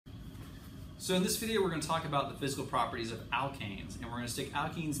So in this video, we're going to talk about the physical properties of alkanes, and we're going to stick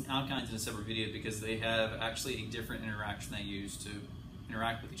alkenes and alkynes in a separate video because they have actually a different interaction they use to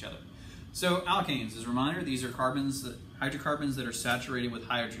interact with each other. So alkanes, as a reminder, these are hydrocarbons that are saturated with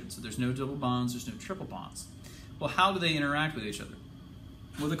hydrogen. So there's no double bonds, there's no triple bonds. Well, how do they interact with each other?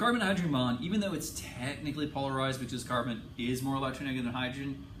 Well, the carbon-hydrogen bond, even though it's technically polarized because carbon is more electronegative than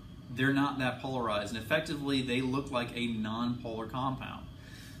hydrogen, they're not that polarized, and effectively they look like a non-polar compound.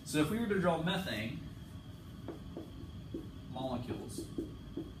 So if we were to draw methane molecules,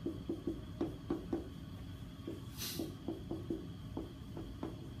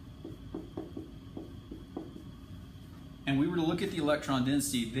 and we were to look at the electron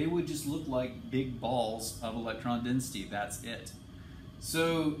density, they would just look like big balls of electron density. That's it.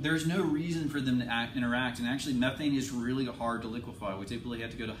 So there's no reason for them to interact, and actually methane is really hard to liquefy. We typically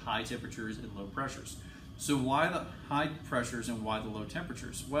have to go to high temperatures and low pressures. So why the high pressures and why the low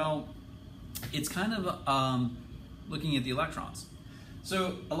temperatures? Well, it's kind of looking at the electrons.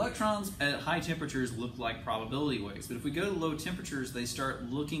 So electrons at high temperatures look like probability waves, but if we go to low temperatures, they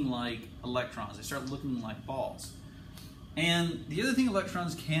start looking like electrons. They start looking like balls. And the other thing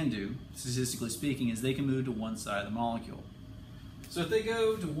electrons can do, statistically speaking, is they can move to one side of the molecule. So if they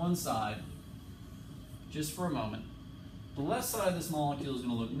go to one side, just for a moment, the left side of this molecule is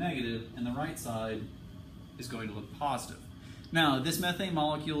going to look negative, and the right side is going to look positive. Now, this methane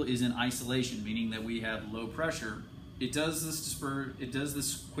molecule is in isolation, meaning that we have low pressure. It does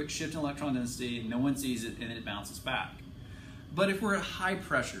this quick shift in electron density, and no one sees it, and then it bounces back. But if we're at high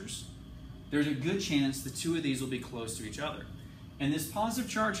pressures, there's a good chance the two of these will be close to each other. And this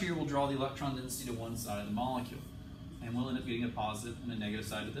positive charge here will draw the electron density to one side of the molecule. And we'll end up getting a positive and a negative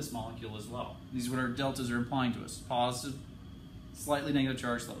side of this molecule as well. These are what our deltas are implying to us. Positive, slightly negative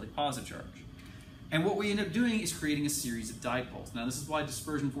charge, slightly positive charge. And what we end up doing is creating a series of dipoles. Now this is why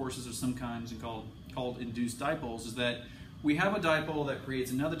dispersion forces are sometimes called induced dipoles, is that we have a dipole that creates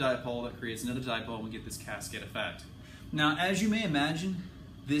another dipole that creates another dipole, and we get this cascade effect. Now, as you may imagine,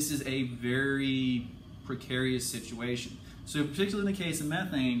 this is a very precarious situation. So particularly in the case of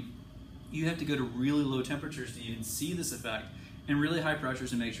methane, you have to go to really low temperatures to even see this effect, and really high pressures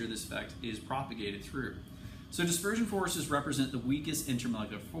to make sure this effect is propagated through. So dispersion forces represent the weakest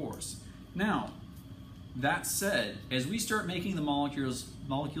intermolecular force. Now, that said, as we start making the molecules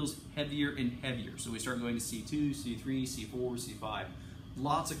heavier and heavier, so we start going to C2, C3, C4, C5,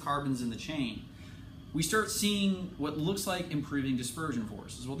 lots of carbons in the chain, we start seeing what looks like improving dispersion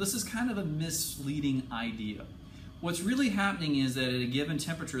forces. Well, this is kind of a misleading idea. What's really happening is that at a given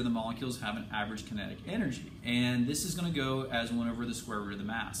temperature, the molecules have an average kinetic energy, and this is going to go as 1 over the square root of the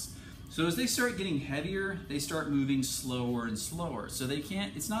mass. So as they start getting heavier, they start moving slower and slower. So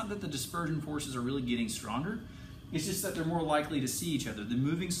it's not that the dispersion forces are really getting stronger, it's just that they're more likely to see each other. They're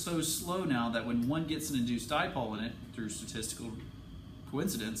moving so slow now that when one gets an induced dipole in it, through statistical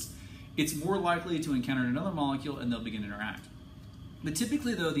coincidence, it's more likely to encounter another molecule and they'll begin to interact. But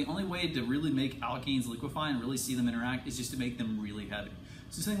typically though, the only way to really make alkanes liquefy and really see them interact is just to make them really heavy.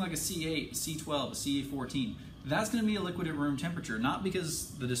 So something like a C8, a C12, a C14, that's going to be a liquid at room temperature, not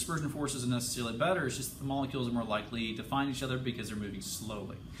because the dispersion forces are necessarily better, it's just the molecules are more likely to find each other because they're moving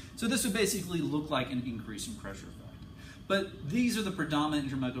slowly. So this would basically look like an increase in pressure effect. But these are the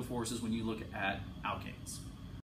predominant intermolecular forces when you look at alkanes.